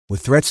With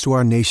threats to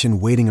our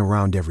nation waiting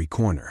around every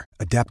corner,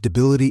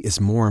 adaptability is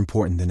more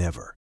important than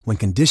ever. When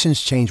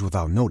conditions change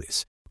without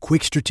notice,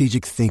 quick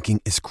strategic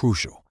thinking is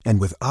crucial.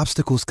 And with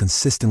obstacles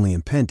consistently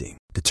impending,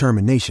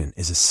 determination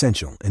is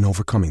essential in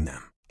overcoming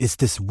them. It's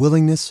this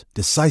willingness,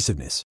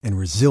 decisiveness, and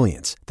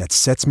resilience that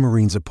sets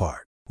Marines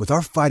apart. With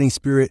our fighting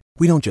spirit,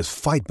 we don't just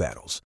fight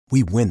battles,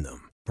 we win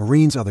them.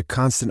 Marines are the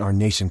constant our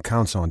nation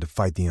counts on to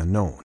fight the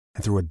unknown.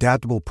 And through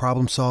adaptable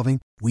problem solving,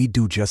 we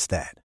do just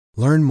that.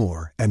 Learn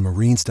more at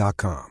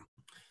marines.com.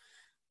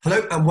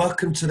 Hello and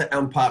welcome to the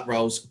Empire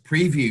Rolls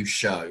preview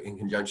show in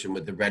conjunction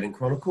with the Reading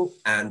Chronicle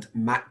and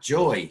Matt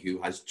Joy, who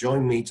has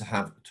joined me to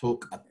have a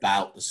talk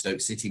about the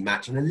Stoke City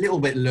match and a little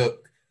bit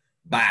look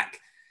back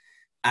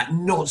at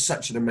not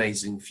such an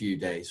amazing few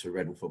days for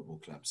Reading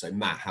Football Club. So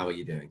Matt, how are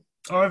you doing?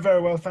 Oh,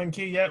 very well, thank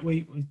you. Yeah,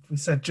 we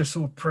said just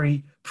sort of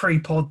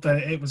pre-pod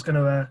that it was going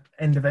to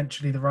end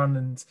eventually, the run,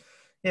 and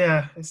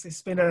yeah,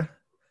 it's been a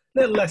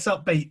little less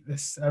upbeat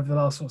this over the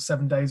last sort of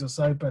 7 days or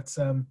so, but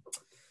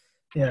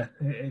yeah,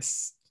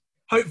 it's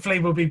hopefully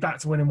we'll be back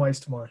to winning ways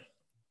tomorrow.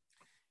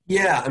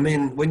 Yeah, I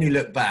mean, when you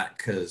look back,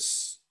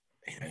 because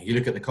you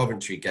look at the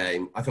Coventry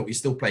game, I thought we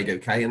still played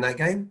okay in that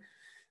game.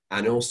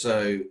 And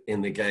also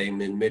in the game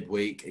in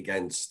midweek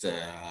against,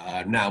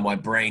 now my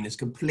brain is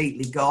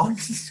completely gone.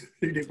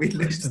 Who did we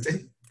lose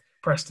to?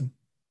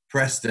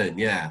 Preston,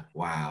 yeah.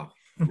 Wow.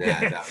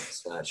 Yeah,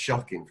 that was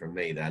shocking from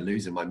me there,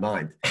 losing my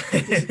mind.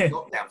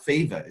 Lockdown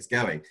fever is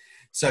going.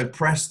 So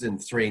Preston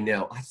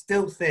 3-0. I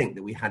still think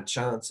that we had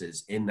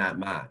chances in that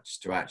match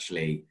to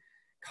actually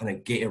kind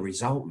of get a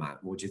result,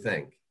 Matt. What do you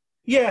think?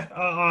 Yeah,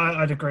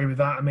 I'd agree with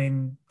that. I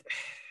mean,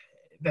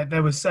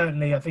 there was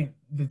certainly, I think,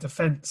 the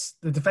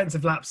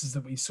defensive lapses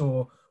that we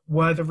saw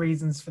were the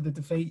reasons for the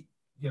defeat,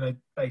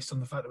 based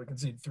on the fact that we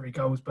conceded 3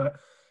 goals. But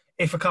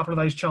if a couple of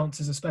those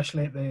chances,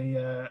 especially at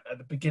the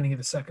beginning of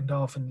the second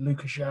half and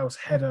Lucas João's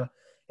header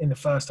in the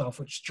first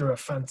half, which drew a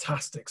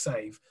fantastic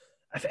save,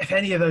 if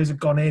any of those had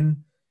gone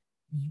in,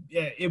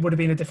 yeah, it would have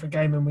been a different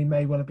game and we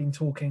may well have been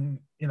talking,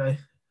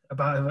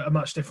 about a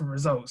much different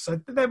result. So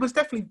there was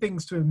definitely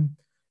things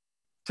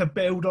to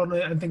build on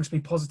it and things to be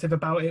positive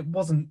about. It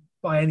wasn't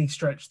by any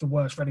stretch the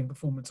worst Reading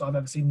performance I've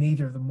ever seen.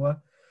 Neither of them were.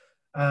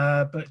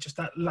 But just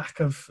that lack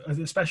of,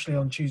 especially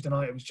on Tuesday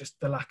night, it was just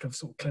the lack of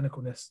sort of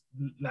clinicalness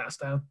let us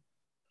down.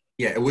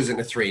 Yeah, it wasn't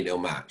a 3-0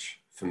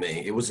 match for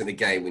me. It wasn't a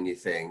game when you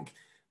think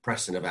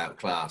Preston have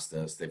outclassed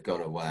us, they've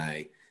gone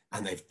away,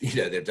 and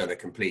they've done a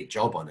complete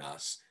job on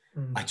us.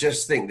 I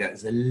just think that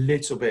it's a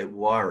little bit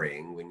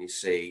worrying when you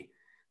see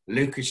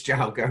Lucas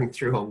João going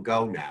through on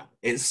goal now.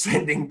 It's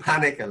sending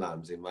panic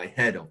alarms in my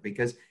head off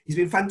because he's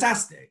been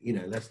fantastic.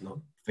 Let's not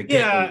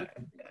forget.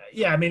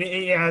 Yeah. I mean,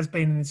 he has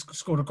been. He's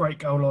scored a great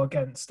goal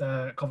against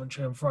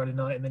Coventry on Friday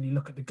night, and then you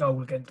look at the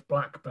goal against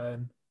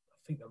Blackburn.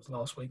 I think that was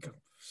last week.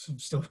 I'm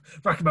still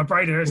racking my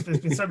brain here. There's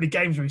been so many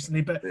games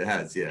recently, but it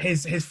has. Yeah.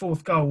 His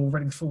fourth goal,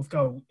 Reading's fourth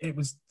goal, it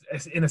was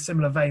in a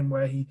similar vein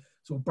where he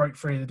sort of broke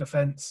free of the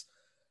defence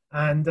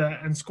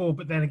and scored.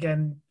 But then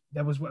again,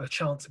 there was a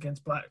chance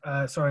against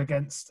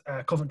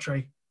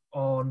Coventry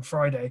on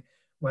Friday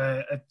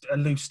where a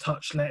loose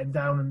touch let him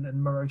down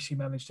and Morosi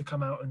managed to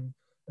come out and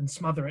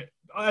smother it.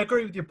 I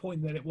agree with your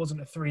point that it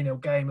wasn't a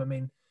 3-0 game. I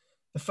mean,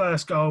 the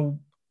first goal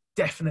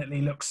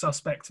definitely looked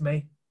suspect to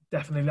me.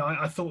 Definitely.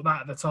 I thought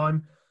that at the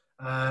time.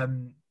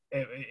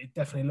 It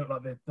definitely looked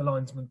like the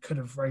linesman could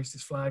have raised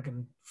his flag.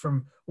 And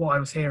from what I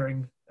was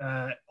hearing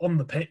on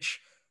the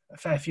pitch, a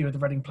fair few of the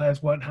Reading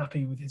players weren't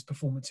happy with his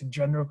performance in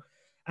general.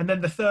 And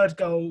then the third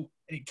goal,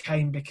 it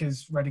came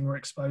because Reading were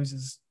exposed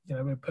as,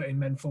 we're putting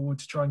men forward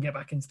to try and get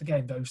back into the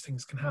game. Those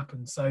things can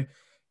happen. So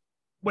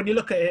when you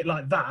look at it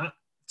like that,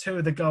 2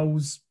 of the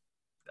goals,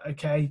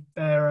 okay,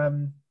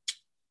 they're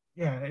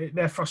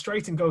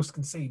frustrating goals to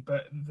concede,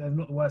 but they're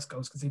not the worst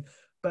goals to concede.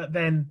 But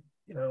then,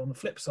 on the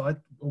flip side,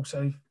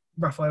 also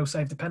Raphael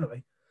saved a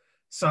penalty.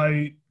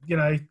 So,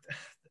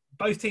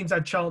 both teams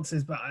had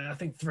chances, but I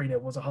think 3-0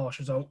 was a harsh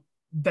result.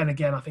 Then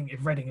again, I think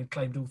if Reading had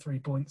claimed all 3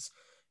 points,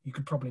 you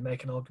could probably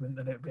make an argument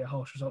that it would be a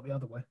harsh result the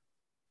other way.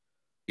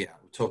 Yeah,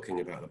 we're talking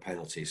about the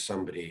penalties.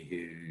 Somebody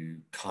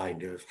who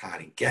kind of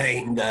had a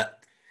game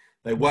that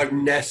they won't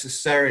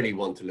necessarily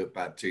want to look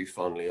back too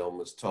fondly on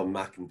was Tom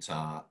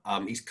McIntyre.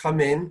 He's come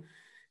in,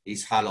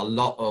 he's had a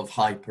lot of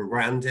hype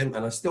around him,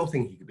 and I still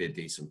think he could be a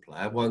decent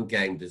player. One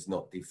game does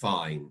not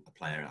define a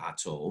player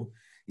at all.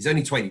 He's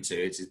only 22,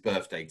 it's his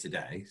birthday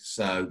today,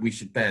 so we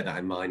should bear that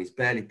in mind. He's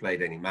barely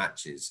played any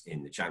matches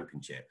in the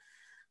Championship.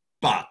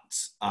 But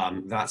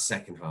that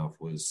second half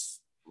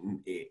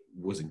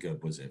wasn't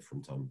good, was it,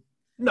 from Tom?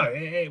 No,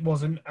 it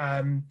wasn't.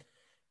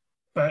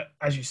 But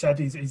as you said,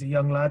 he's a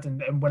young lad,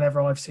 and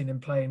whenever I've seen him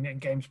playing in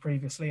games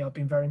previously, I've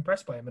been very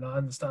impressed by him, and I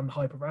understand the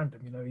hype around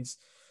him.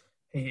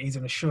 He's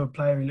an assured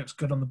player. He looks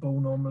good on the ball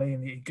normally,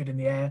 and he's good in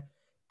the air.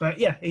 But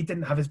yeah, he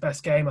didn't have his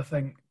best game. I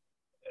think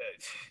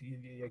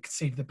you could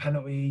see the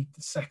penalty,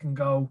 the second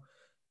goal.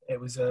 It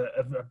was a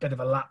bit of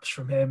a lapse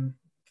from him.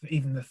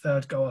 Even the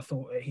third goal, I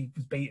thought he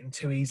was beaten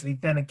too easily.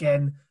 Then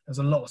again, there's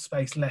a lot of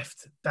space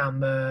left down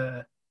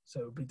the,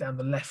 so it would be down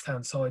the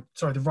left-hand side,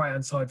 the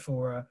right-hand side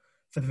for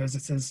for the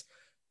visitors.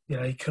 You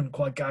know, he couldn't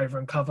quite get over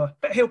and cover,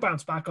 but he'll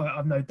bounce back.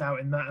 I've no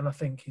doubt in that, and I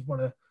think he's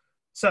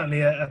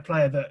certainly a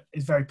player that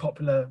is very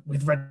popular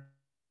with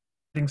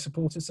Reading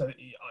supporters. So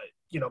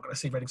you're not going to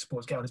see Reading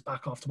supporters get on his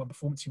back after one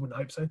performance. You wouldn't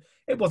hope so.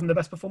 It wasn't the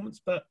best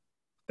performance, but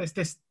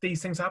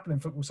these things happen in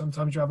football.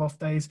 Sometimes you have off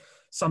days.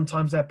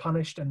 Sometimes they're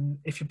punished, and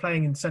if you're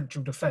playing in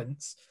central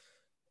defence,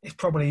 it's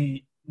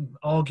probably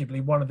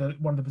arguably one of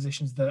the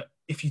positions that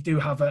if you do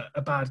have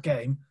a bad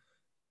game,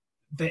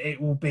 that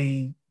it will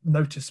be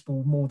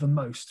noticeable more than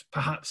most,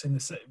 perhaps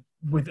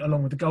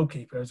along with the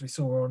goalkeeper, as we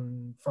saw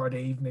on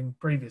Friday evening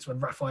previous when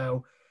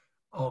Raphael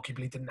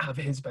arguably didn't have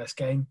his best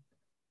game.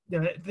 You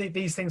know,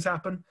 these things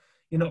happen.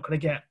 You're not going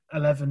to get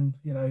 11,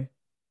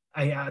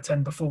 8 out of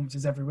 10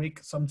 performances every week.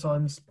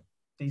 Sometimes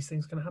these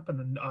things can happen,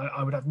 and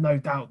I would have no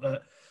doubt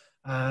that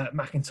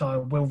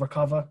McIntyre will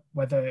recover.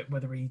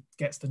 Whether he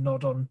gets the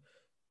nod on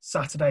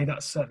Saturday,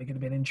 that's certainly going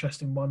to be an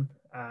interesting one.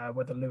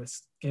 Whether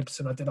Lewis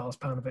Gibson, I did ask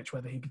Paunovic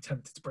whether he'd be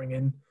tempted to bring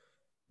in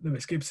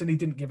Lewis Gibson. He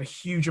didn't give a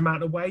huge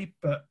amount away,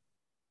 but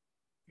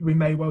we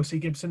may well see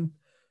Gibson.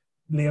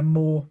 Liam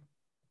Moore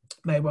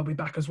may well be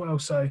back as well.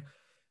 So,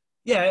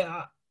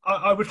 yeah,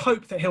 I would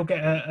hope that he'll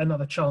get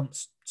another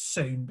chance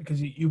soon,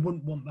 because you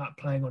wouldn't want that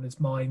playing on his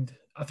mind.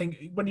 I think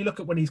when you look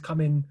at when he's come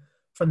in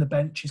from the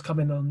bench, he's come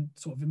in on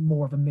sort of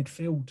more of a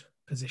midfield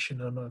position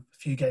on a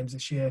few games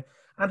this year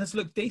and has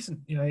looked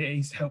decent. You know,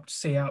 he's helped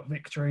see out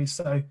victories.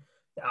 So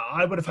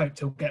I would have hoped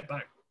he'll get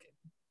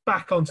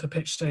back onto the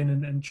pitch soon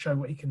and show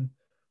what he can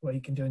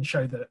do, and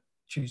show that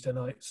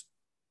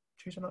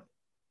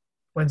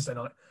Wednesday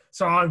night.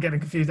 So I'm getting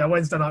confused now.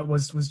 Wednesday night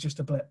was just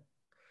a blip.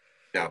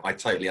 No, I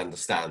totally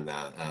understand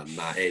that,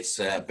 Matt. It's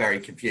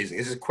very confusing.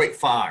 This is a quick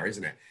fire,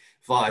 isn't it?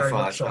 Fire.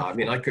 I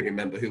mean, I couldn't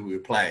remember who we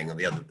were playing on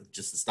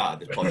just the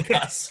start of the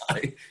podcast. So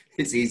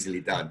it's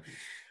easily done.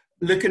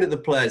 Looking at the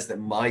players that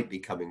might be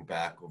coming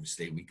back,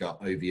 obviously, we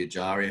got Ovie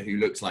Ejaria, who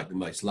looks like the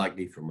most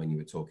likely from when you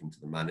were talking to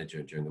the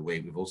manager during the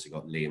week. We've also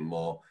got Liam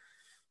Moore,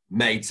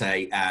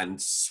 Meite,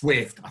 and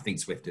Swift. I think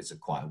Swift is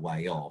quite a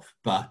way off,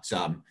 but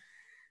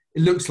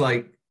it looks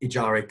like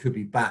Ejaria could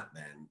be back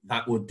then.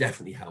 That would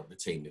definitely help the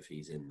team if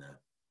he's in there.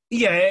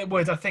 Yeah, it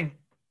would. I think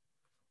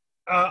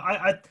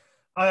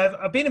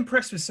I've been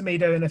impressed with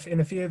Semedo in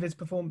a few of his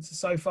performances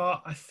so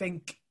far. I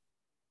think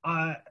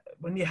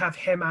when you have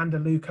him and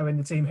Aluko in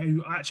the team,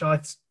 who actually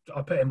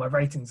I put in my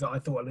ratings that I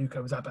thought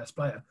Aluko was our best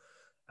player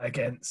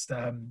against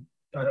in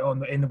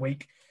the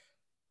week.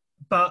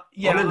 But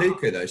yeah, on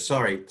Aluko though,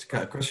 sorry to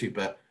cut across you,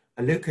 but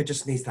Aluko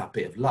just needs that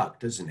bit of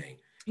luck, doesn't he?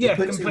 Yeah,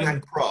 he puts in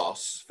that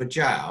cross for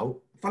João.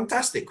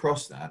 Fantastic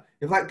cross there.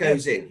 If that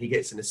goes in, he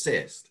gets an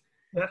assist.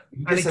 Yeah,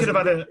 and he could have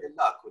had a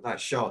luck with that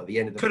shot at the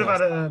end of the. Could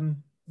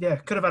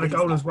have had a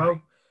goal as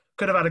well.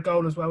 Could have had a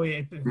goal as well. He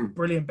had a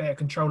brilliant bit of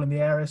control in the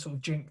area, sort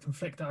of jinked and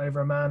flicked it over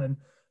a man and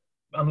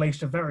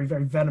unleashed a very,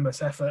 very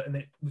venomous effort. And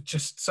it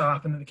just so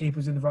happened that the keeper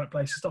was in the right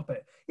place to stop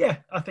it. Yeah,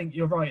 I think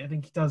you're right. I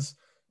think he does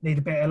need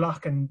a bit of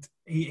luck, and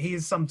he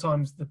is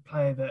sometimes the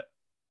player that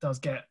does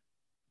get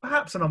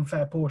perhaps an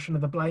unfair portion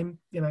of the blame.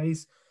 You know,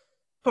 he's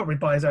probably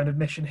by his own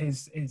admission,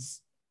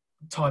 his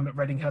time at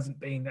Reading hasn't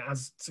been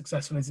as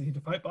successful as he'd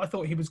have hoped, but I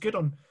thought he was good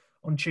on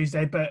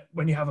Tuesday. But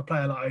when you have a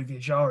player like Ovie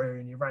Ejaria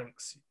in your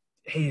ranks,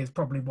 he is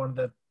probably one of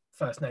the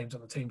first names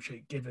on the team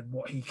sheet, given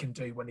what he can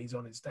do when he's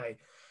on his day.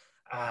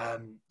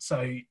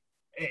 So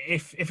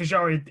if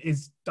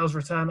Ejaria does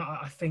return,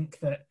 I think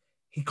that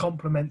he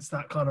complements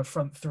that kind of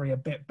front three a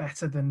bit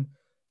better than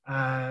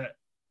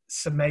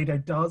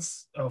Semedo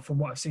does, from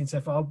what I've seen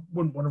so far. I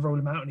wouldn't want to rule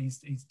him out, and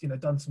he's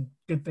done some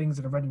good things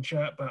in a Reading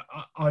shirt, but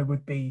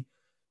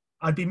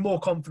I'd be more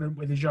confident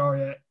with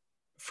Ejaria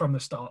from the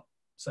start,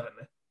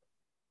 certainly.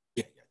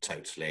 Yeah,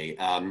 totally.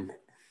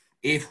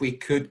 If we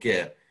could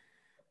get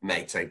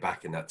Meite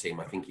back in that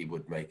team, I think he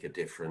would make a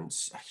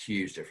difference, a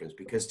huge difference,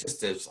 because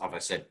just as I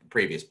said in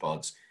previous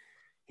pods,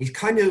 he's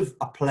kind of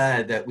a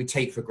player that we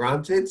take for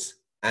granted,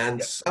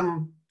 and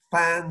some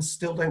fans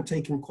still don't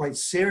take him quite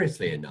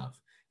seriously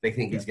enough. They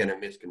think he's going to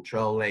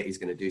miscontrol it, he's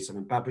going to do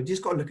something bad, but you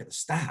just got to look at the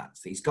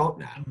stats that he's got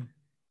now. Mm-hmm.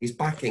 He's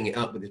backing it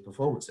up with his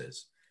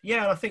performances.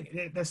 Yeah, and I think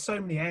there's so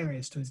many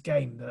areas to his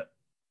game that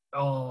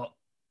are,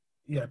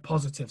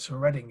 positives for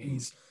Reading.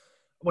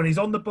 When he's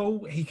on the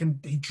ball, he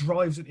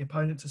drives at the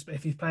opponent.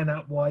 If he's playing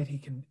out wide, he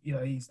can,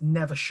 he's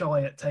never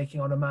shy at taking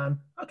on a man.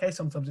 Okay,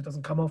 sometimes it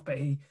doesn't come off, but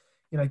he,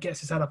 gets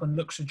his head up and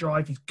looks to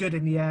drive. He's good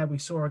in the air. We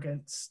saw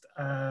against,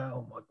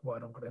 oh my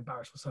word, I'm going to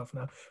embarrass myself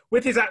now.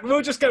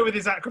 We'll just go with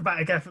his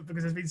acrobatic effort,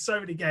 because there's been so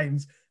many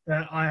games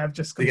that I have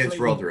just against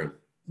Rotherham.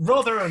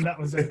 That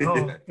was it.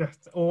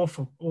 Oh,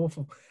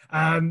 awful.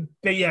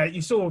 But yeah,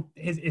 you saw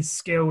his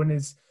skill and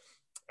his,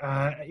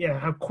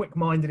 how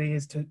quick-minded he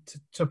is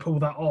to pull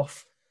that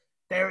off.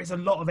 There is a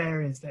lot of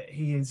areas that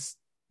he is,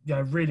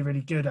 really,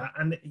 really good at,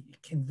 and he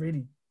can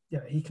really,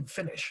 he can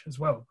finish as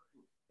well.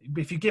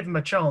 If you give him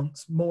a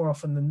chance, more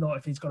often than not,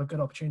 if he's got a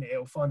good opportunity,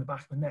 he'll find the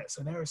back of the net.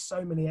 So there are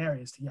so many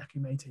areas to Yakou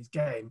Meite's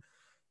game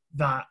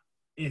that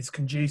is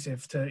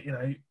conducive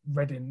to,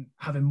 Reading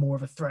having more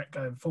of a threat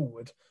going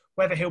forward,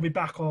 Whether he'll be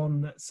back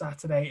on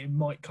Saturday, it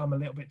might come a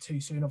little bit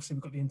too soon. Obviously,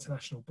 we've got the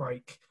international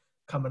break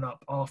coming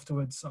up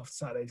afterwards, after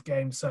Saturday's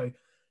game. So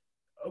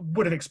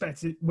would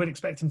expect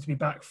him to be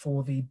back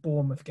for the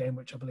Bournemouth game,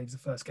 which I believe is the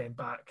first game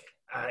back,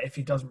 if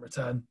he doesn't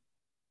return.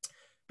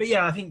 But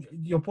yeah, I think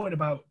your point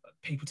about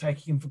people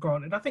taking him for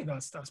granted, I think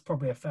that's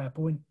probably a fair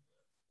point.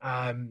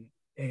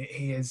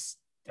 He is,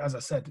 as I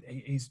said,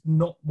 he's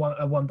not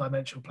a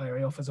one-dimensional player.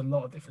 He offers a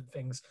lot of different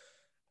things.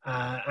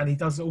 And he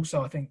does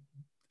also, I think,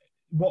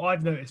 what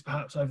I've noticed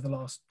perhaps over the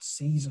last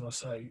season or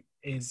so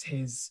is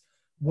his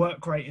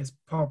work rate has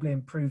probably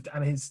improved,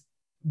 and his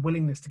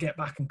willingness to get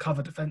back and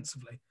cover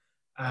defensively,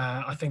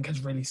 I think,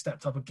 has really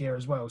stepped up a gear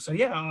as well. So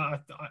yeah, I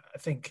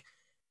think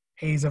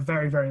he's a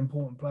very, very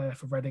important player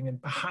for Reading, and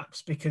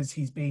perhaps because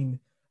he's been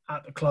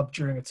at the club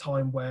during a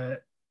time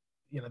where,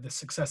 the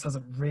success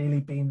hasn't really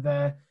been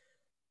there,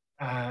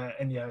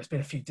 and it's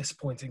been a few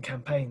disappointing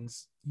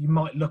campaigns. You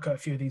might look at a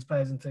few of these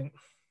players and think,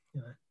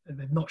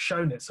 they've not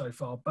shown it so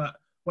far, but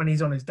when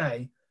he's on his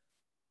day,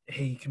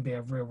 he can be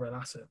a real, real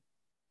asset.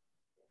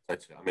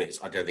 Totally. I mean,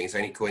 I don't think it's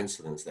any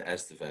coincidence that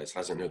Estevez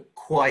hasn't looked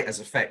quite as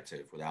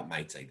effective without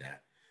Meite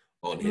there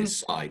on his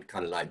side,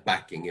 kind of like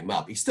backing him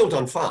up. He's still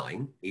done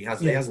fine. He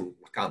hasn't.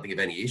 I can't think of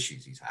any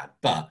issues he's had.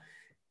 But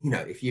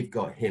if you've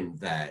got him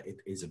there, it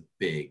is a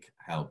big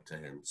help to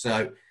him.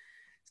 So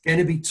it's going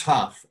to be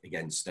tough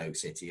against Stoke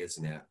City,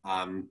 isn't it?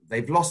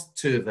 They've lost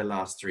 2 of their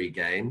last 3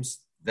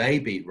 games. They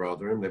beat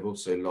Rotherham. They've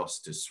also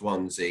lost to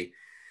Swansea.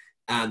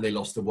 And they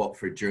lost to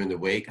Watford during the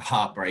week.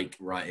 Heartbreak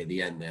right at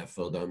the end there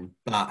for them.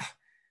 But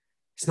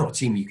it's not a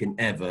team you can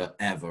ever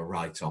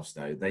write off,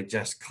 though. They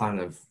just kind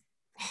of,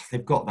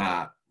 they've got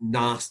that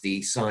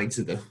nasty side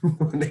to them.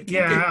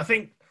 I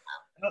think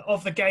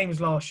of the games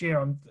last year,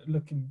 I'm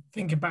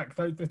thinking back,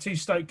 the 2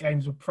 Stoke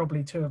games were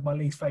probably 2 of my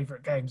least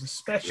favourite games,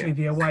 especially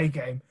the away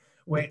game,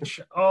 which,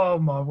 oh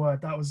my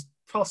word, that was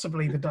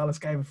possibly the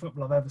dullest game of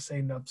football I've ever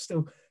seen. I've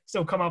still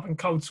come up in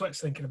cold sweats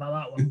thinking about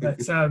that one. But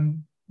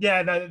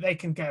they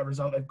can get a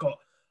result. They've got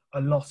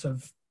a lot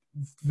of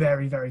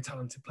very, very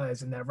talented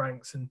players in their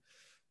ranks, and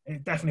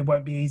it definitely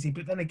won't be easy.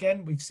 But then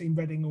again, we've seen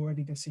Reading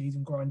already this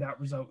season grind out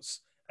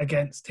results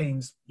against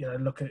teams.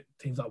 Look at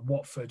teams like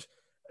Watford,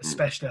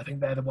 especially. I think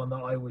they're the one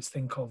that I always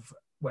think of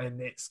when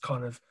it's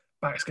kind of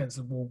backs against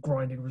the wall,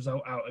 grinding a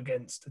result out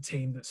against a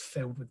team that's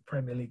filled with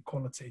Premier League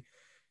quality.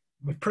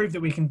 We've proved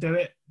that we can do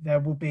it. There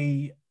will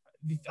be,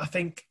 I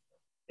think,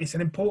 it's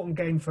an important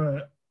game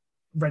for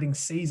Reading's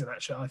season,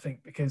 actually, I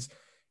think, because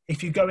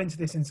if you go into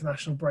this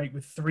international break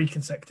with 3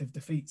 consecutive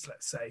defeats,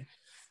 let's say,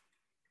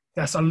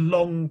 that's a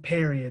long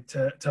period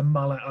to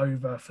mull it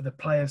over, for the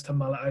players to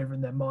mull it over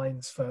in their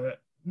minds, for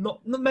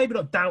maybe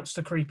not doubts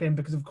to creep in,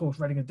 because of course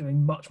Reading are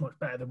doing much, much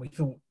better than we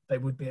thought they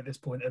would be at this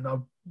point. And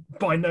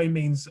by no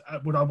means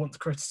would I want to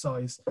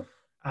criticise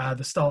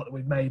the start that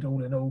we've made.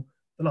 All in all,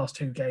 the last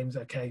 2 games,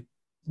 okay,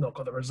 not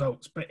got the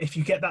results. But if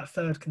you get that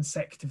 3rd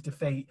consecutive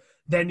defeat,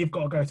 then you've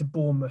got to go to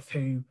Bournemouth,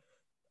 who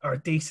are a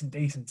decent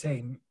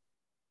team.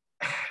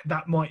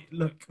 That might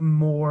look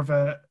more of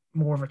a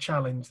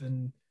challenge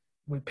than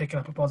we're picking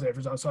up a positive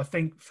result. So I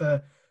think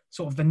for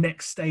sort of the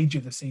next stage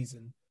of the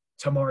season,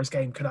 tomorrow's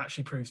game could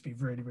actually prove to be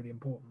really, really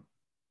important.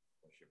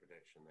 What's your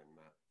prediction then,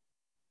 Matt?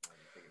 How do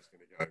you think it's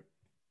going to go?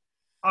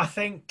 I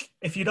think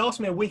if you'd asked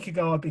me a week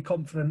ago, I'd be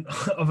confident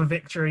of a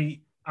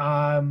victory.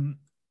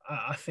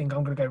 I think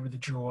I'm going to go with a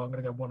draw. I'm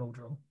going to go 1-1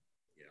 draw.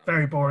 Yeah.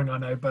 Very boring, I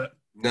know, but...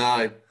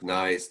 No,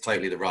 it's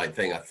totally the right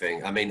thing, I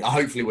think. I mean,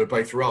 hopefully we're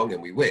both wrong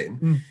and we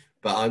win.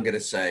 But I'm going to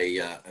say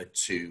a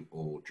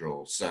 2-2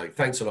 draw. So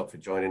thanks a lot for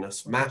joining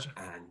us, Matt.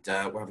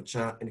 And we'll have a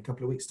chat in a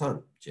couple of weeks'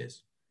 time.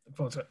 Cheers. Look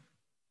forward to it.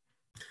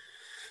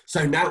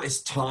 So now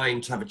it's time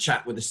to have a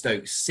chat with a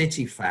Stoke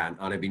City fan.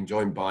 And I've been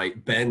joined by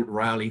Ben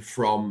Rowley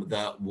from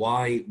the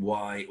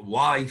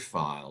YYY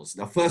Files.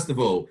 Now, first of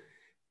all,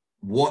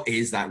 what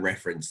is that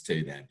reference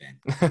to there,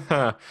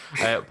 Ben?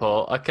 Hey,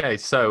 Paul. Okay,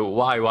 so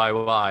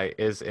YYY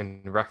is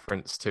in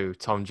reference to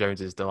Tom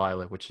Jones's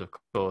Delilah, which of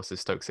course is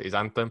Stoke City's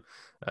anthem.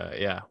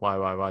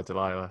 YYY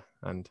Delilah,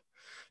 and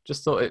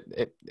just thought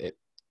it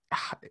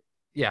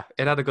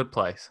had a good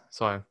place,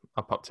 so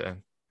I popped it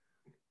in.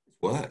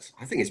 It's words.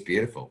 I think it's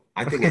beautiful.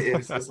 I think it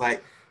was just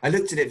like, I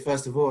looked at it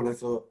first of all and I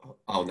thought,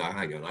 oh no,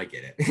 hang on, I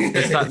get it.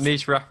 It's that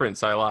niche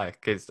reference I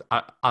like.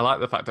 I like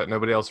the fact that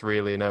nobody else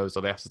really knows,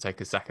 or they have to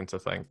take a second to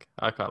think.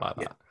 I quite like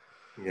that.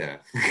 Yeah.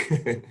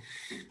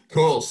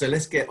 Cool. So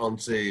let's get on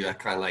to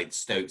kind of like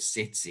Stoke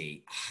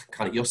City.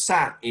 You're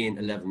sat in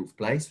 11th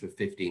place with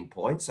 15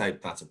 points. So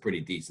that's a pretty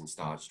decent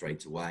start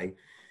straight away.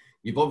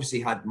 You've obviously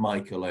had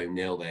Michael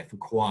O'Neill there for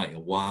quite a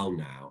while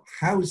now.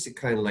 How is it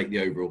kind of like the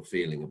overall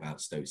feeling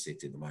about Stoke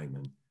City at the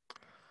moment?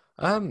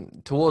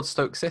 Towards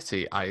Stoke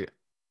City,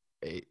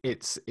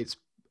 it's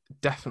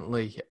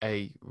definitely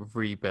a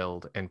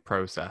rebuild in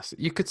process.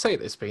 You could say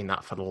that it's been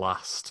that for the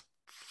last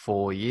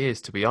 4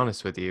 years, to be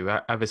honest with you,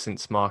 ever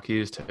since Mark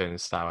Hughes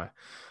turned sour.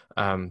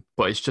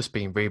 But it's just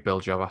been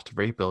rebuild job after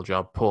rebuild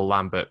job. Paul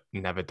Lambert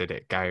never did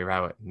it. Gary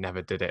Rowett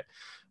never did it.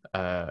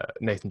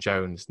 Nathan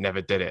Jones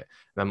never did it.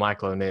 And then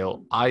Michael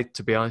O'Neill,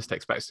 to be honest,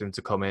 expected him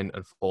to come in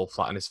and fall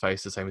flat on his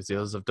face the same as the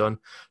others have done.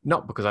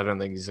 Not because I don't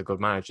think he's a good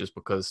manager, just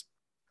because,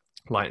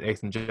 like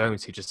Nathan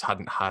Jones, he just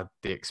hadn't had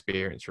the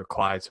experience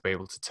required to be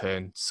able to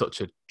turn such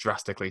a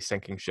drastically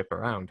sinking ship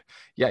around.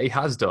 Yet he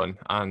has done,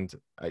 and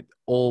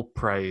all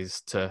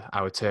praise to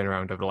our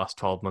turnaround over the last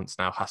 12 months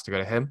now has to go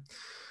to him.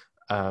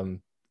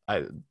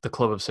 The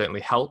club have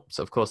certainly helped,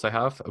 of course they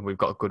have, and we've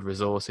got good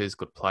resources,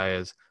 good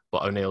players,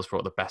 but O'Neill's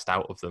brought the best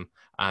out of them,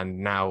 and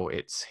now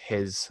it's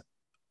his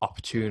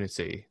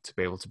opportunity to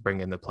be able to bring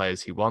in the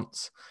players he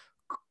wants,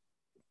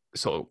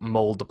 sort of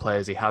mould the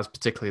players he has,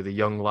 particularly the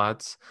young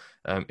lads,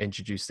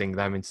 introducing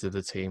them into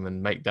the team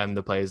and make them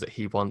the players that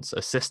he wants,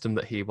 a system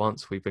that he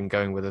wants. We've been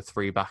going with a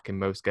 3-back in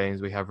most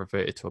games. We have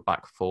reverted to a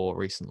back 4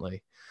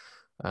 recently.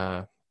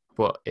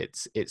 But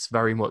it's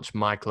very much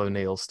Michael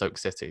O'Neill Stoke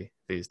City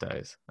these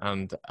days.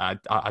 And I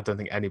don't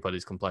think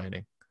anybody's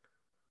complaining.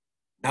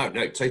 No,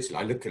 totally.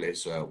 I look at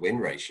his win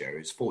ratio,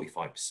 it's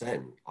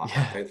 45%.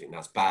 I don't think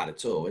that's bad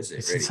at all, is it?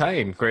 It's really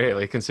insane,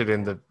 really,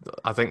 considering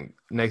I think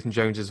Nathan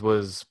Jones's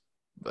was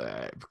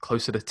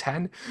closer to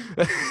 10.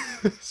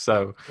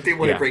 So I didn't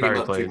want to bring him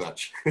up too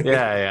much.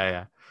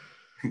 Yeah.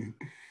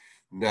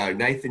 No,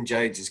 Nathan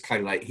Jones is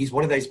kind of like, he's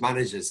one of those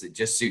managers that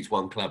just suits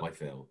one club, I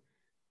feel.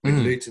 With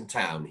Luton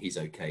Town, he's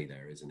okay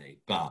there, isn't he?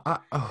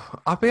 But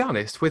I'll be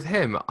honest, with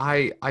him,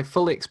 I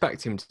fully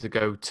expect him to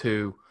go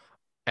to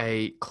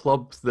a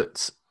club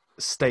that's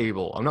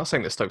stable. I'm not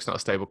saying that Stoke's not a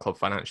stable club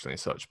financially and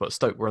such, but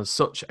Stoke were on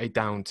such a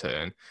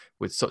downturn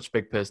with such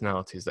big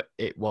personalities that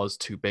it was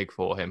too big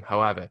for him.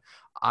 However,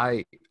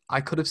 I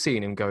could have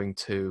seen him going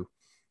to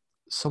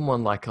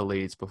someone like a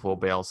Leeds before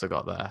Bielsa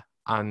got there,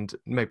 and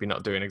maybe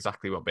not doing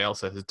exactly what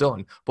Bielsa has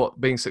done, but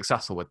being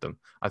successful with them.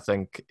 I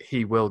think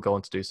he will go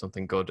on to do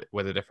something good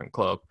with a different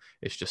club.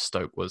 It's just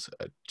Stoke was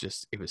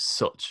it was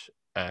such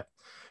a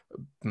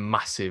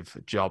massive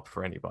job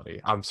for anybody.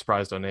 I'm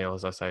surprised O'Neill,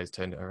 as I say, has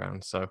turned it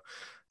around. So,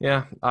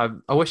 yeah, I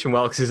wish him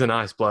well because he's a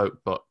nice bloke,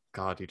 but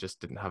God, he just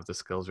didn't have the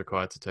skills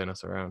required to turn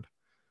us around.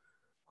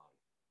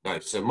 No,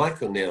 so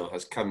Michael O'Neill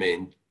has come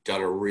in,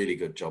 done a really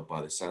good job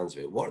by the sounds of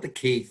it. What are the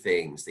key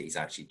things that he's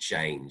actually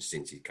changed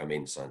since he's come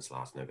in since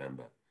last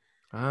November?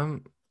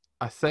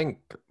 I think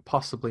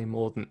possibly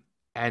more than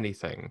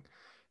anything,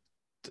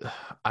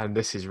 and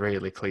this is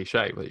really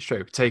cliche, but it's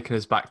true, taking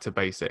us back to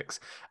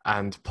basics.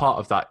 And part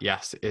of that,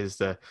 yes, is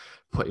the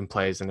putting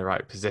players in the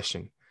right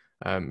position,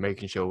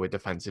 making sure we're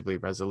defensively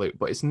resolute.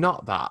 But it's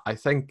not that. I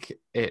think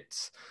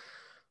it's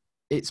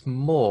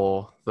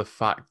more the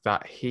fact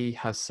that he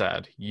has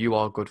said, you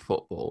are good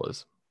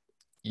footballers.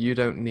 You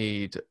don't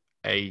need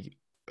a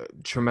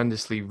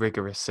tremendously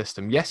rigorous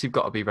system. Yes, you've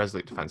got to be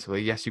resolute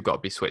defensively. Yes, you've got to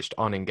be switched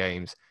on in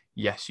games.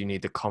 Yes, you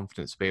need the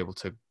confidence to be able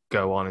to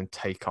go on and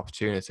take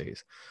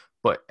opportunities.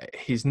 But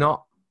he's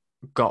not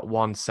got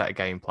one set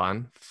game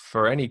plan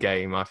for any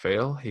game. I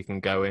feel he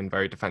can go in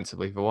very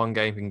defensively for one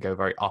game, he can go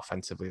very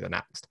offensively the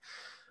next,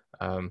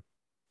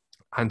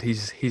 and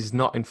he's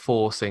not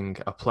enforcing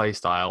a play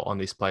style on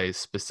these players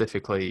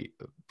specifically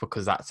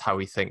because that's how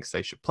he thinks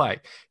they should play.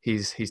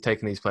 He's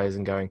taking these players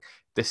and going,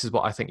 this is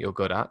what I think you're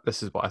good at,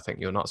 this is what I think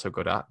you're not so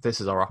good at, this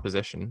is our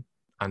opposition,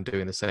 and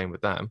doing the same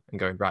with them and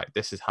going, right,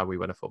 this is how we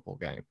win a football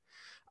game.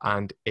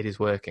 And it is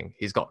working.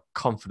 He's got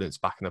confidence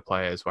back in the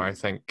players, where I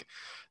think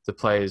the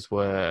players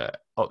were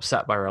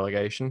upset by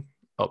relegation,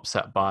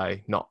 upset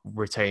by not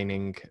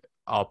retaining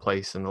our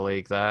place in the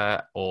league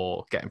there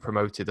or getting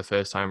promoted the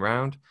first time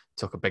round.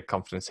 Took a big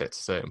confidence hit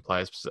to certain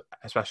players,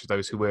 especially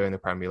those who were in the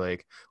Premier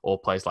League, or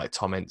players like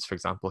Tom Ince, for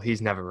example.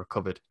 He's never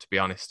recovered, to be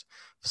honest.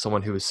 For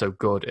someone who was so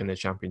good in the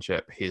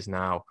Championship, he is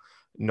now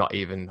not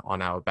even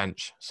on our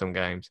bench some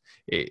games.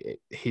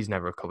 He's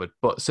never recovered.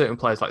 But certain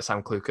players like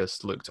Sam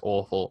Clucas looked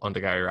awful under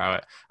Gary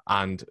Rowett,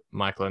 and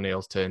Michael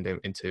O'Neill's turned him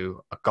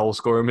into a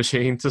goal-scoring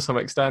machine to some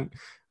extent.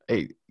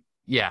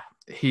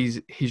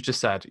 He's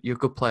just said, you're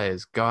good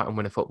players, go out and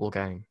win a football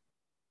game.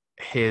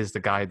 Here's the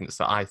guidance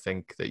that I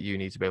think that you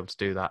need to be able to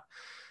do that.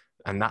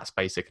 And that's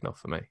basic enough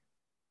for me.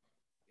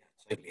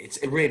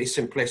 It's a really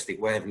simplistic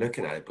way of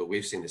looking at it, but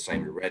we've seen the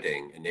same with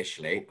Reading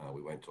initially.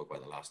 We won't talk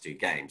about the last 2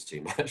 games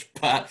too much,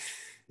 but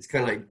it's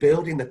kind of like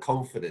building the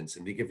confidence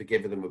and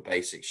giving them a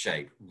basic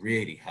shape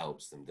really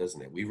helps them,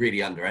 doesn't it? We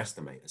really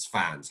underestimate as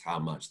fans how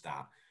much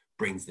that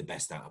brings the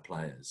best out of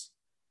players.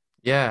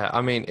 Yeah,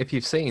 I mean, if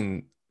you've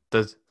seen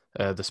the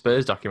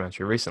Spurs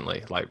documentary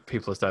recently, like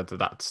people have said that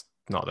that's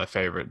not their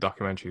favourite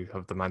documentary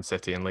of the Man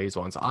City and Leeds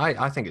ones.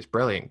 I think it's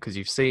brilliant because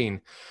you've seen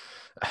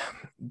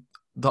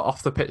the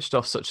off the pitch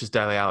stuff such as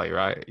Dele Alli,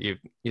 right?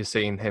 You've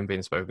seen him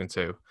being spoken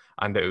to,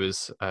 and it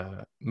was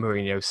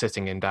Mourinho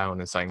sitting him down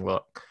and saying,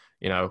 look,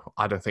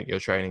 I don't think you're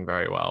training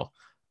very well.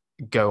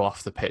 Go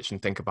off the pitch and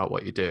think about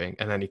what you're doing.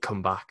 And then he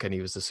come back and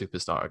he was the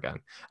superstar again.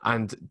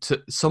 And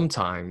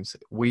sometimes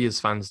we as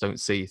fans don't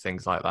see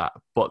things like that,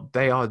 but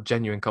they are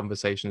genuine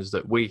conversations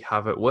that we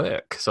have at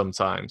work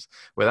sometimes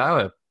with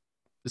our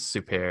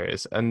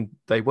superiors, and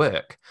they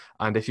work.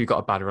 And if you've got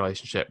a bad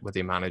relationship with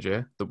your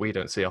manager that we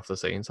don't see off the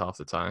scenes half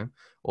the time,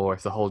 or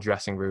if the whole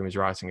dressing room is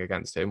writing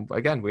against him,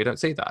 again, we don't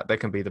see that. They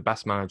can be the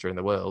best manager in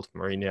the world,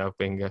 Mourinho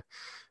being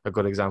a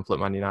good example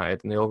at Man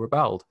United, and they all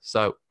rebelled.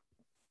 So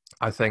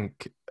I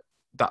think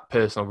that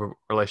personal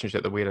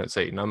relationship that we don't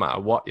see, no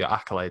matter what your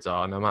accolades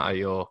are, no matter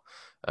your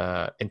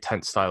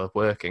intense style of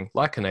working,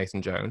 like a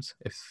Nathan Jones,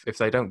 if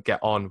they don't get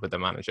on with the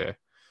manager,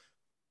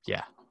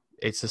 yeah,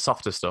 it's the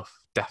softer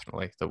stuff,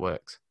 definitely, that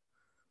works.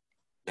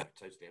 Yeah,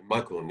 totally. And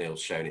Michael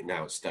O'Neill's shown it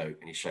now at Stoke,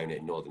 and he's shown it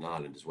in Northern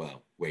Ireland as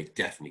well, where he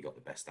definitely got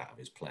the best out of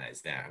his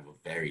players there, have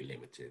a very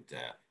limited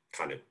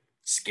kind of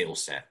skill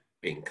set,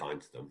 being kind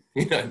to them,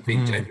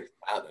 being generous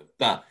about them.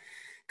 But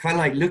kind of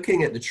like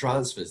looking at the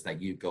transfers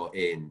that you got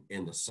in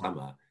the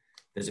summer,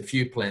 there's a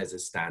few players that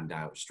stand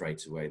out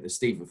straight away. There's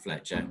Stephen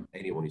Fletcher.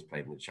 Anyone who's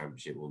played in the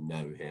Championship will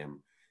know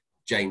him.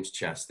 James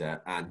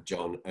Chester and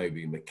John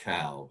Obi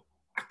Mikel.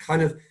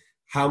 Kind of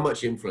how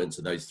much influence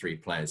have those three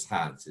players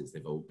had since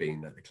they've all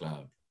been at the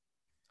club?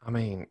 I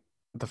mean,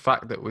 the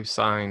fact that we've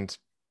signed,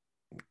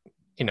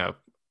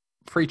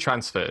 free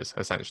transfers,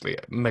 essentially,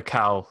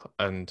 Mikel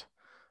and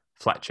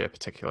Fletcher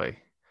particularly,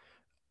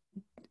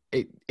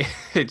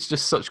 it's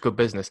just such good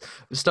business.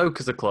 Stoke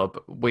as a club,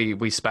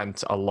 we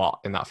spent a lot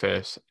in that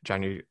first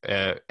January,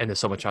 in the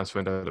summer transfer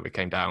window that we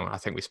came down. I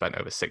think we spent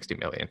over 60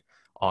 million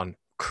on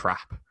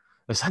crap,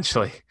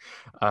 essentially.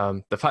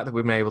 The fact that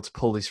we've been able to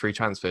pull these free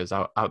transfers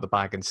out the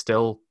bag and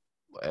still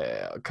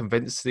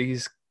convince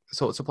these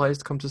sorts of players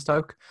to come to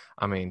Stoke.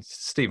 I mean,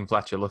 Stephen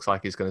Fletcher looks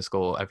like he's going to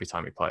score every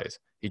time he plays.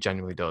 He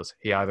genuinely does.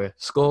 He either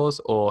scores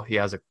or he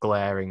has a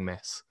glaring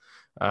miss.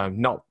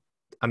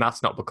 And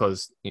that's not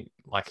because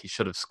he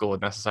should have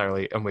scored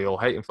necessarily and we all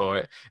hate him for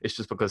it. It's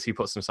just because he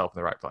puts himself in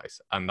the right place.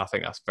 And I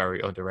think that's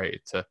very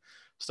underrated to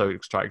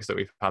Stoke strikers that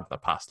we've had in the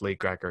past. Lee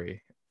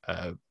Gregory,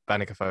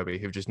 Benica Phobie,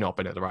 who've just not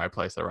been at the right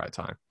place at the right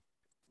time.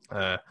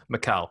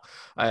 Mikel.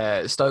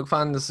 Stoke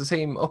fans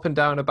seem up and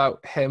down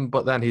about him,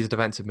 but then he's a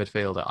defensive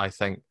midfielder. I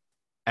think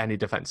any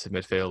defensive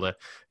midfielder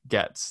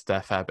gets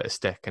their fair bit of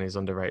stick and is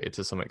underrated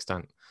to some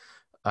extent.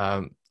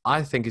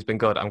 I think he's been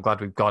good. I'm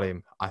glad we've got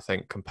him. I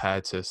think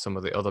compared to some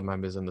of the other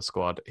members in the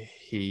squad,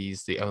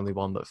 he's the only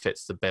one that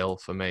fits the bill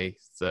for me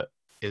that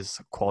is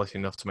quality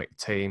enough to make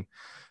the team.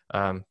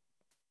 And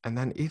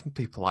then even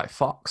people like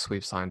Fox,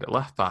 we've signed at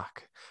left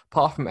back.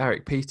 Apart from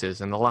Eric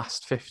Peters, in the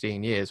last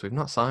 15 years, we've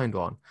not signed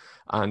one.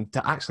 And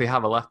to actually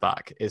have a left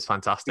back is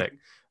fantastic.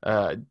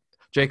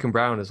 Jacob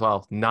Brown as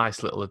well.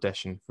 Nice little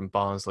addition from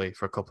Barnsley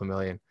for a couple of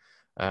million.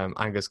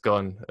 Angus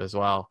Gunn as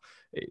well.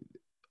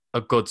 A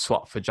good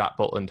swap for Jack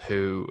Butland,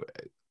 who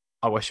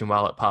I wish him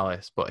well at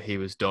Palace, but he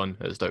was done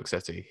at Stoke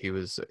City.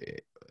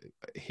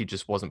 He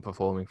just wasn't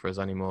performing for us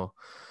anymore.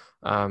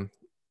 I'm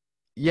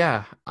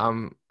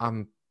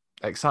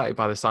excited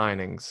by the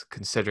signings,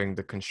 considering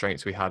the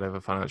constraints we had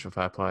over financial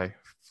fair play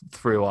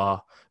through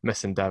our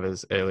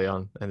misendeavours early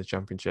on in the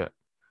Championship.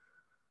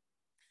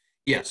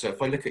 Yeah, so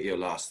if I look at your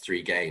last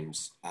three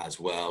games as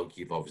well,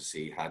 you've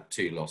obviously had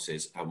 2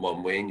 losses and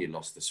 1 win. You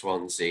lost to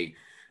Swansea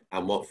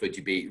and Watford,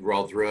 you beat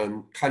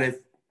Rotherham. Kind of,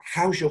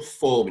 how's your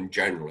form in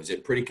general? Is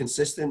it pretty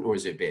consistent or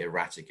is it a bit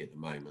erratic at the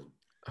moment?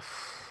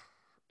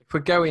 If we're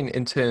going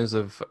in terms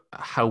of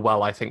how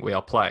well I think we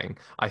are playing,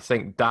 I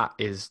think that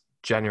is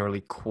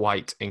generally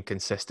quite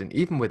inconsistent,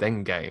 even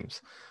within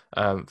games.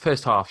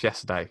 First half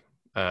yesterday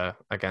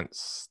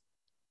against...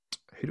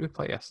 Who did we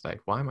play yesterday?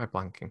 Why am I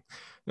blanking?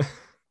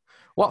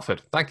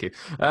 Watford, thank you.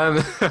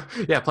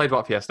 Played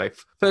Watford yesterday.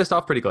 First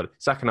half, pretty good.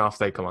 Second half,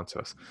 they come on to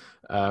us.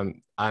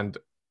 And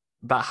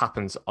that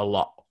happens a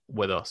lot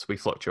with us. We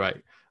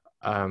fluctuate.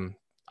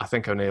 I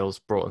think O'Neill's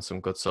brought in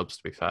some good subs,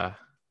 to be fair.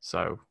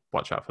 So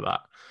watch out for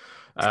that.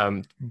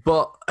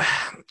 But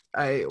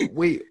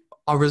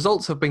our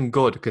results have been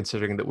good,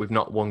 considering that we've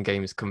not won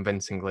games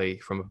convincingly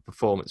from a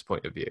performance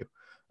point of view.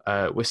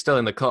 We're still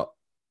in the cup,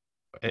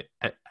 in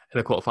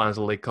the quarterfinals of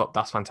the League Cup.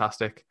 That's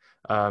fantastic.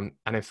 And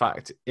in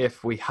fact,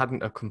 if we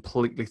hadn't have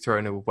completely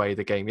thrown away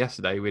the game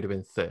yesterday, we'd have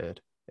been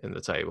third in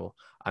the table.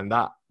 And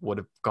that would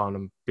have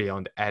gone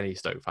beyond any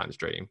Stoke fan's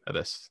dream at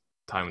this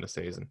time of the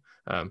season.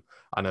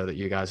 I know that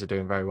you guys are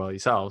doing very well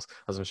yourselves,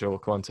 as I'm sure we'll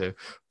come on to.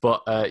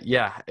 But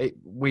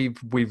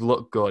we've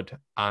looked good.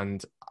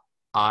 And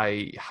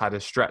I had a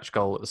stretch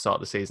goal at the start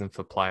of the season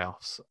for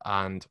playoffs.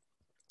 And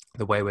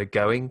the way we're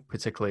going,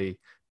 particularly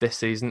this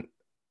season,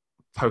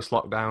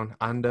 post-lockdown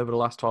and over the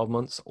last 12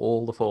 months,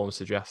 all the forms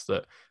suggest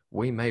that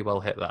we may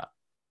well hit that.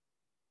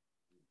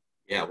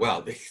 Yeah,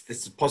 well,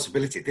 there's a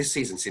possibility. This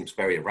season seems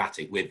very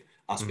erratic with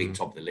us being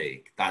top of the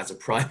league. That is a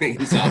prime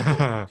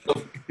example.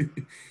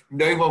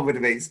 No one would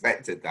have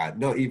expected that.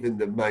 Not even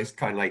the most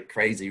kind of like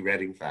crazy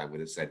Reading fan would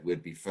have said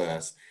we'd be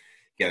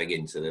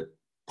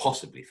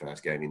possibly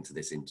first going into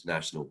this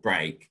international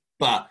break.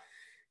 But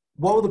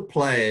what are the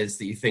players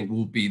that you think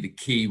will be the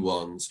key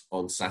ones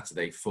on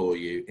Saturday for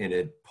you in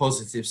a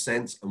positive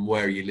sense? And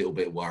where are you a little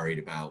bit worried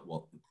about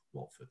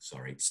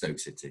Stoke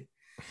City?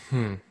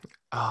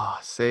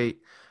 See,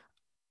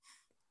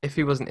 if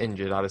he wasn't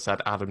injured, I'd have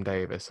said Adam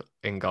Davis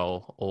in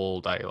goal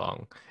all day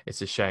long.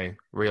 It's a shame,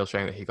 real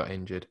shame that he got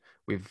injured.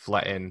 We've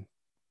let in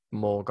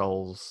more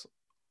goals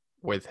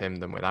with him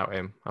than without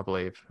him, I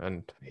believe,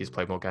 and he's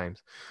played more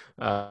games.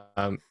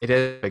 It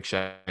is a big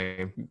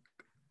shame.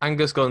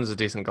 Angus Gunn's a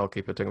decent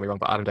goalkeeper, don't get me wrong,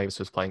 but Adam Davis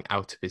was playing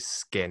out of his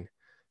skin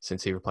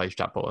since he replaced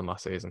Jack Butland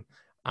last season,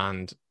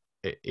 and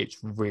it's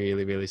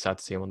really, really sad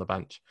to see him on the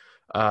bench.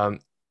 I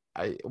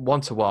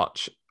want to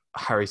watch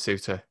Harry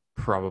Souttar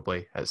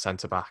probably at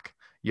centre back.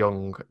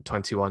 Young,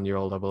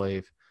 21-year-old, I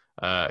believe.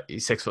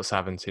 He's 6'7",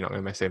 so you're not going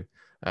to miss him.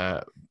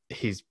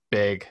 He's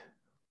big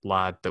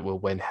lad that will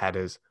win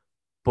headers,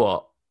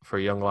 but for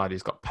a young lad,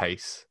 he's got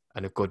pace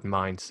and a good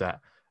mindset,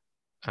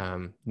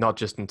 not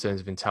just in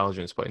terms of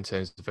intelligence, but in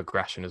terms of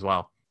aggression as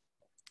well.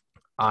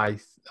 I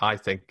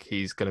think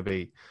he's going to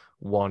be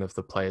one of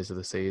the players of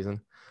the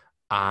season,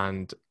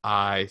 and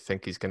I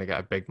think he's going to get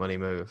a big money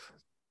move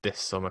this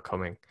summer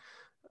coming.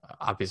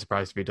 I'd be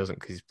surprised if he doesn't,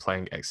 because he's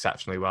playing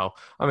exceptionally well.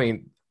 I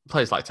mean,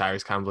 players like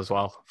Tyrese Campbell as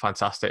well,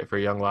 fantastic for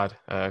a young lad.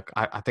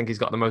 I think he's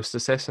got the most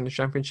assists in the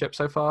championship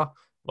so far.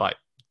 Like,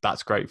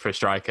 that's great for a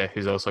striker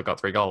who's also got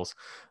 3 goals.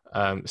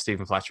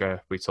 Stephen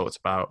Fletcher, we talked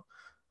about.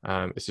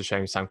 It's a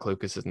shame Sam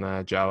Clucas isn't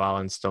there. Joe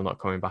Allen's still not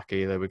coming back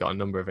either. We've got a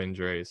number of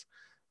injuries.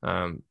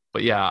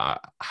 But yeah,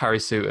 Harry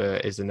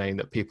Souttar is a name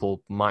that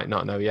people might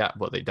not know yet,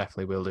 but they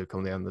definitely will do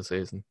come the end of the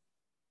season.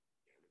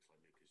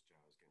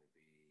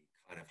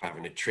 Kind of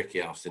having a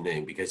tricky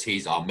afternoon, because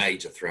he's our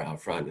major threat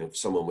up front. And if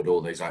someone with all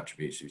those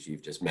attributes which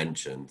you've just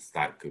mentioned,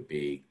 that could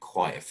be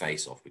quite a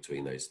face-off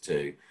between those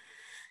two.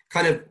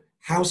 Kind of,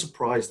 how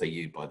surprised are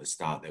you by the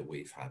start that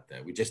we've had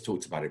there? We just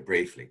talked about it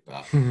briefly,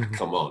 but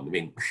come on. I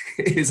mean,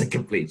 it's a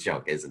complete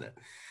shock, isn't it?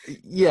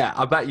 Yeah,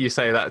 I bet you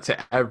say that to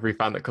every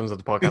fan that comes on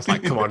the podcast.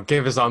 Like, come on,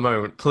 give us our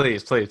moment,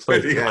 please, please,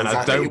 please. Yeah, and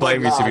exactly. I don't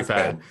blame you, to be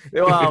fair.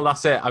 Well,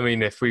 that's it. I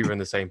mean, if we were in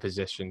the same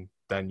position,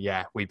 then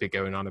yeah, we'd be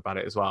going on about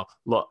it as well.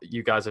 Look,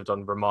 you guys have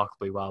done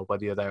remarkably well,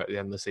 whether you're there at the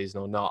end of the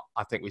season or not.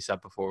 I think we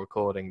said before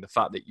recording, the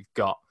fact that you've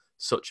got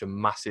such a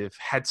massive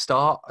head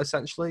start,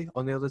 essentially,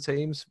 on the other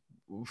teams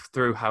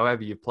through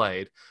however you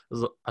played,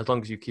 as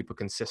long as you keep a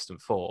consistent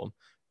form,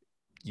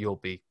 you'll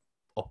be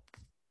up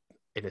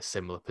in a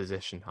similar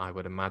position, I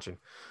would imagine.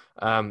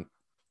 Of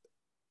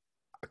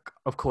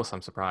course,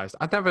 I'm surprised.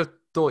 I never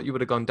thought you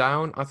would have gone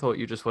down. I thought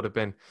you just would have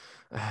been...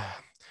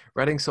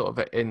 Reading sort of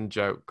an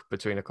in-joke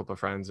between a couple of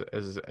friends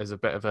as a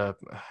bit of a...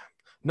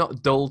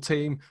 Not dull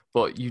team,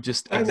 but you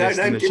just exist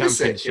in the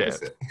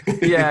championship.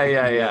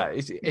 Yeah.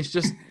 It's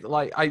just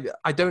like,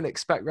 I don't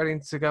expect Reading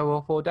to go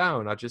up or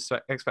down. I just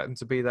expect them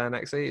to be there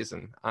next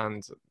season.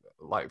 And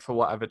like, for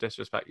whatever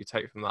disrespect you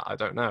take from that, I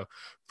don't know.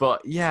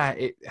 But yeah,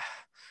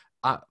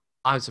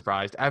 I'm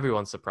surprised.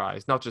 Everyone's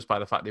surprised, not just by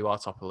the fact that you are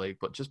top of the league,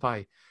 but just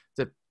by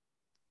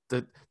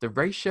the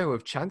ratio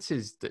of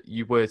chances that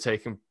you were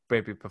taking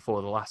maybe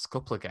before the last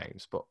couple of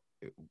games. But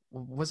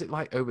was it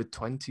like over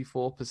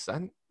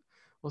 24%?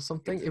 Or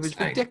something? It was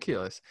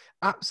ridiculous,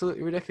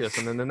 absolutely ridiculous.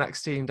 And then the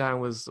next team down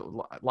was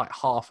like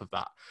half of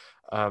that.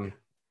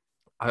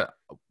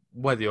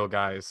 Whether your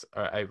guys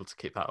are able to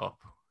keep that up,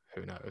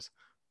 who knows?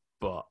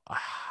 But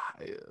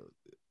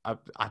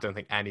I don't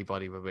think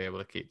anybody will be able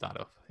to keep that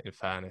up, in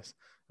fairness.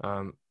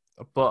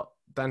 But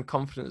then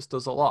confidence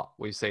does a lot.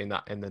 We've seen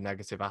that in the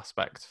negative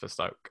aspect for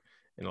Stoke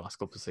in the last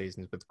couple of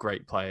seasons, with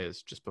great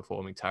players just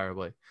performing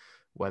terribly.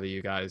 Whether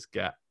you guys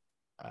get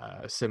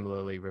a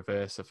similarly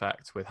reverse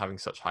effect with having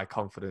such high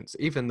confidence,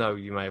 even though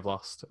you may have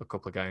lost a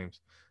couple of games.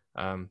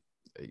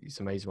 It's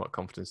amazing what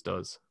confidence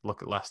does.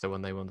 Look at Leicester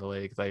when they won the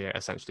league. They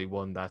essentially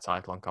won their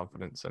title on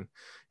confidence. And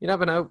you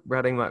never know,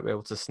 Reading might be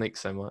able to sneak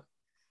similar.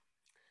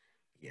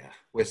 Yeah,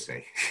 we'll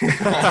see.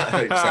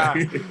 I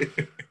hope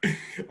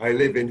so. I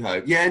live in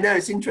hope. Yeah, no,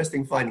 it's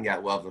interesting finding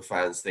out what other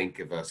fans think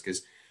of us,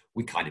 because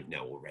we kind of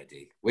know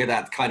already. We're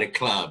that kind of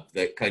club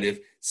that kind of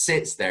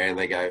sits there and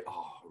they go,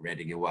 oh,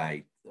 Reading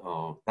away.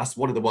 Oh, that's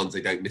one of the ones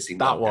they don't miss.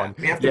 That one.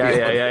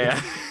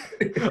 Yeah.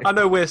 I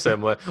know we're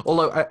similar,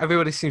 although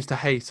everybody seems to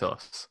hate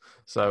us,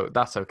 so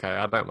that's okay.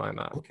 I don't mind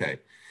that. Okay.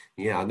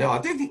 Yeah, no, I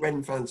don't think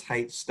Reading fans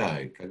hate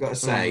Stoke. I've got to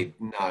say,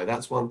 no,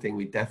 that's one thing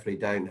we definitely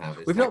don't have.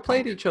 We've not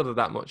played each other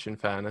that much, in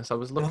fairness. I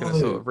was looking at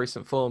sort of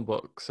recent form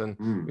books, and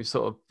we've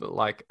sort of,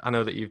 like, I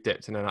know that you've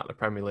dipped in and out of the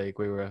Premier League.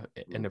 We were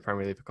in the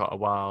Premier League for quite a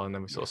while, and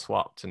then we sort of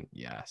swapped, and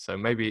yeah, so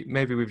maybe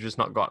we've just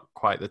not got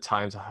quite the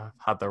time to have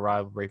had the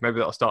rivalry. Maybe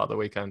that'll start at the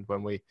weekend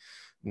when we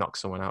knock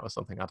someone out or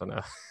something. I don't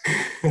know.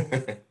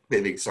 Bit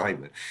of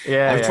excitement.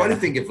 Yeah, I'm trying to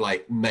think of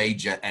like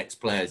major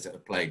ex-players that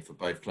have played for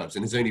both clubs,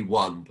 and there's only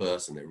one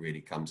person that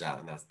really comes out,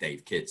 and that's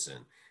Dave Kitson.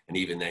 And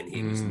even then,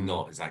 he was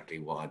not exactly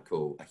what I'd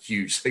call a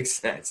huge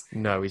success.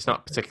 No, he's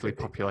not particularly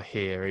popular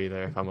here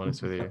either, if I'm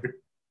honest with you.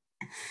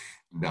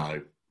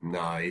 No,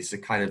 he's a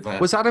kind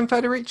of... Was Adam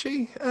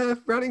Federici a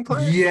Reading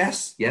player?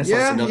 Yes. Yeah,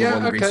 that's another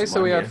one. Okay,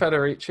 so we had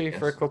Federici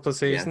for a couple of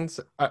seasons,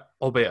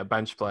 albeit a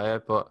bench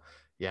player, but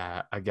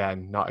yeah,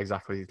 again, not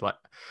exactly like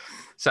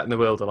setting the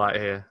world alight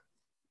here.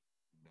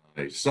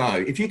 No. So,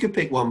 if you could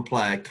pick one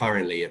player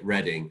currently at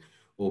Reading,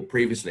 or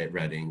previously at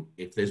Reading,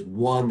 if there's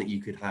one that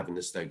you could have in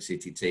the Stoke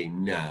City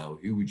team now,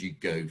 who would you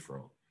go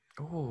for?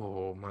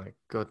 Oh my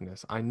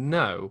goodness. I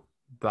know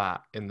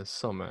that in the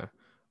summer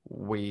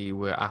we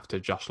were after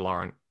Josh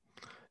Laurent.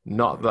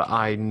 Not that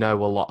I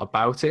know a lot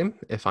about him,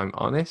 if I'm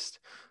honest,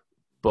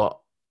 but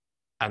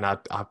and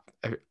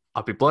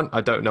I'll be blunt, I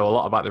don't know a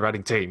lot about the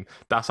Reading team.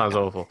 That sounds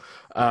awful.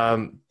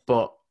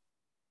 But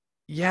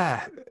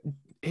yeah,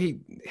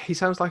 he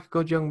sounds like a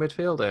good young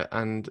midfielder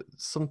and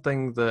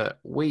something that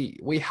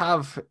we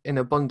have in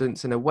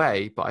abundance in a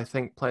way, but I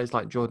think players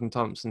like Jordan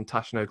Thompson,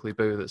 Tashan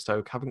Oakley-Booth at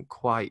Stoke haven't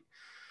quite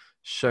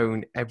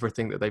shown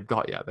everything that they've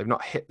got yet. They've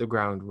not hit the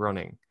ground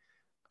running.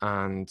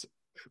 And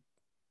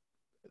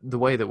the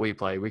way that we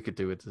play, we could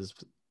do with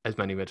as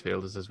many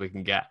midfielders as we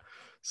can get.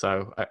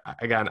 So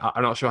again,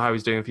 I'm not sure how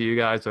he's doing for you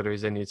guys, whether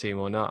he's in your team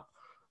or not.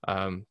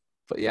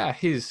 But yeah,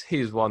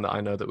 he's one that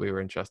I know that we were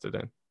interested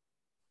in.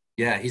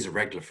 Yeah, he's a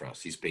regular for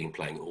us. He's been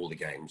playing all the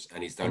games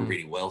and he's done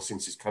really well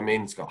since he's come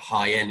in. He's got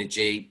high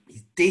energy.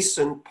 He's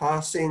decent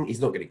passing.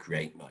 He's not going to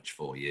create much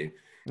for you.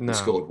 No. He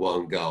scored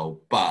 1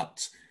 goal,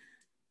 but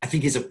I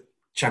think he's a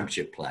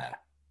championship player.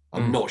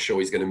 I'm not sure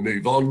he's going to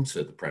move on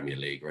to the Premier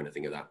League or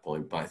anything at that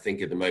point, but I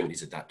think at the moment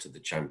he's adapted to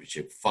the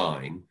championship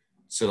fine.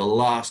 So the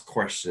last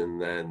question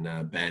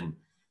then, Ben,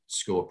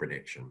 score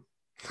prediction.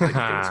 How do you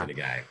think it's going to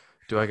go?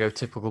 Do I go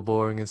typical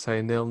boring and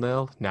say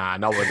 0-0? Nah,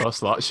 not with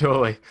us lot,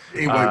 surely.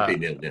 It won't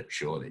be 0-0,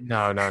 surely.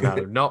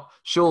 No.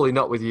 Surely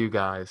not with you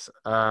guys.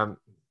 I'm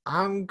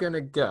going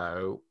to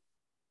go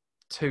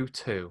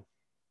 2-2.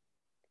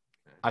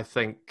 I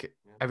think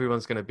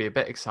everyone's going to be a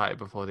bit excited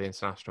before the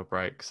international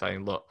break,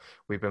 saying, look,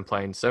 we've been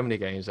playing so many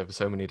games over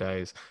so many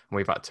days and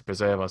we've had to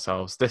preserve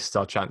ourselves. This is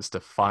our chance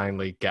to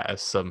finally get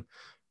us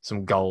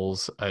some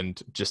goals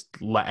and just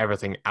let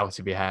everything out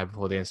of your hair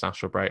before the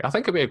international break. I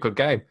think it'll be a good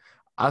game.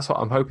 That's what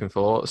I'm hoping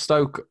for.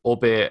 Stoke,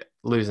 albeit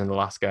losing the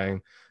last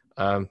game,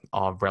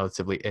 are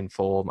relatively in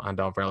form and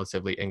are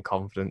relatively in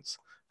confidence.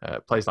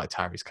 Players like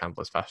Tyrese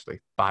Campbell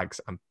especially,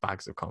 bags and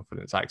bags of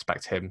confidence. I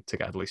expect him to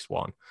get at least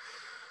one.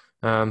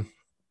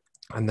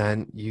 And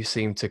then you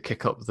seem to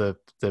kick up the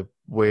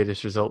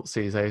weirdest results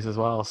these days as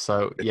well.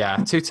 So, yeah,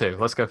 2-2.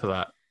 Let's go for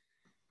that.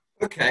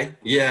 Okay.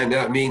 Yeah, no,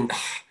 I mean,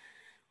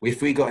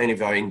 if we got any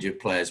of our injured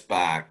players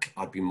back,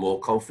 I'd be more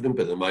confident.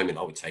 But at the moment,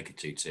 I would take a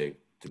 2-2,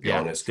 to be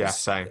honest. Yeah,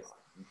 same.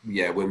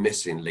 Yeah, we're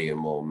missing Liam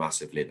Moore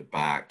massively at the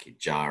back,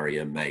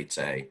 Jaria, Mate,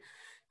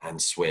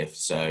 and Swift.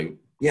 So,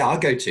 yeah, I'll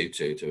go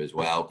 2-2 too as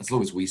well, as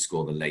long as we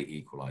score the late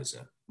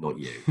equaliser, not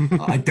you.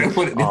 I don't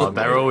want it.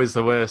 They're always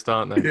the worst,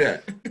 aren't they? Yeah.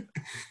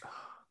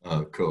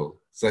 Oh,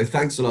 cool. So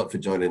thanks a lot for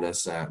joining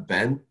us,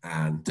 Ben,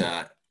 and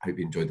hope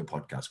you enjoyed the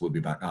podcast. We'll be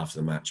back after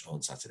the match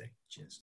on Saturday. Cheers.